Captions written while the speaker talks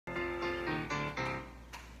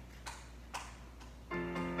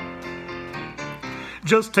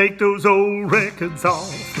Just take those old records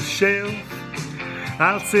off the shelf.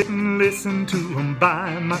 I'll sit and listen to them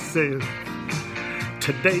by myself.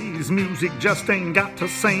 Today's music just ain't got the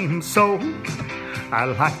same soul. I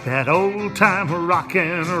like that old time rock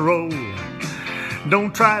and roll.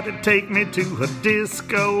 Don't try to take me to a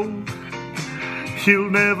disco.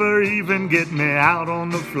 You'll never even get me out on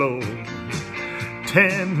the floor.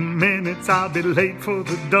 10 minutes, I'll be late for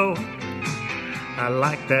the door. I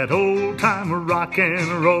like that old time rock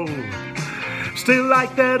and roll. Still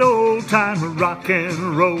like that old time rock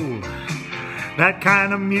and roll. That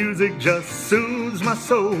kind of music just soothes my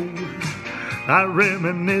soul. I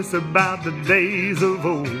reminisce about the days of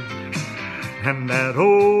old and that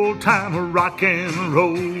old time rock and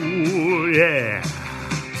roll, yeah.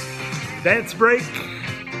 Dance break.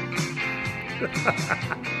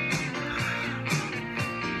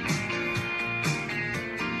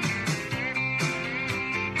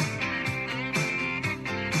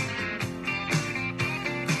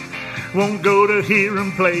 Won't go to hear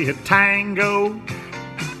him play a tango.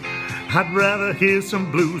 I'd rather hear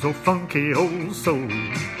some blues or funky old soul.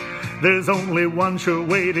 There's only one sure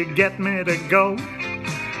way to get me to go.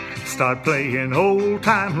 Start playing old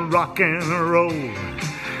time rock and roll.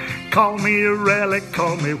 Call me a relic,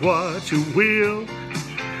 call me what you will.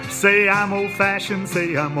 Say I'm old-fashioned,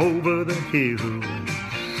 say I'm over the hill.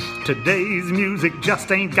 Today's music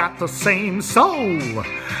just ain't got the same soul.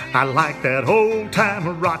 I like that old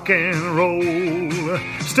time rock and roll.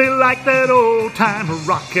 Still like that old time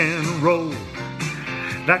rock and roll.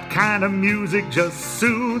 That kind of music just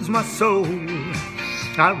soothes my soul.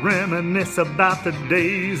 I reminisce about the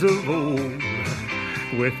days of old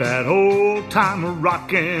with that old time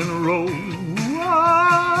rock and roll.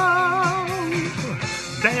 Whoa.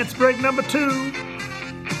 Dance break number 2.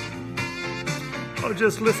 Oh,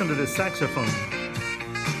 just listen to this saxophone.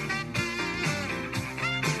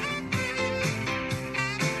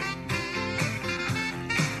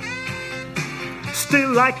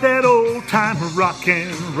 Still like that old time rock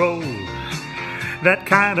and roll. That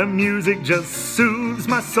kind of music just soothes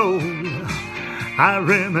my soul. I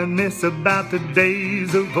reminisce about the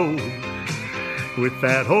days of old with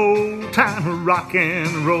that old time rock and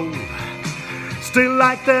roll. Still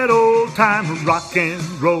like that old time rock and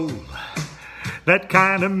roll. That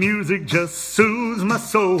kind of music just soothes my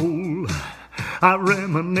soul. I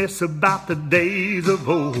reminisce about the days of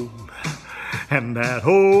old and that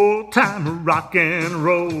old time rock and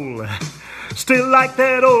roll. Still like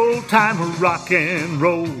that old time rock and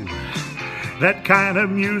roll. That kind of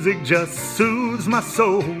music just soothes my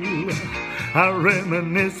soul. I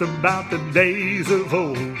reminisce about the days of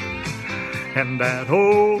old and that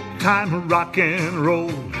old time rock and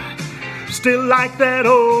roll. Still like that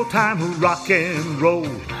old time rock and roll.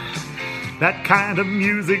 That kind of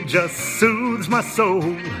music just soothes my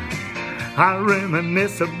soul. I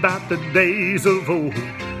reminisce about the days of old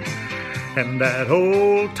and that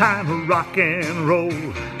old time rock and roll.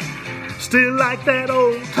 Still like that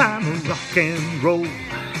old time rock and roll.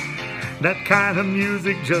 That kind of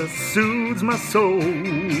music just soothes my soul.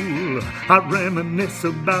 I reminisce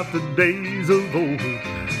about the days of old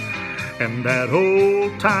and that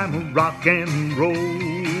old time rock and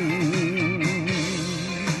roll.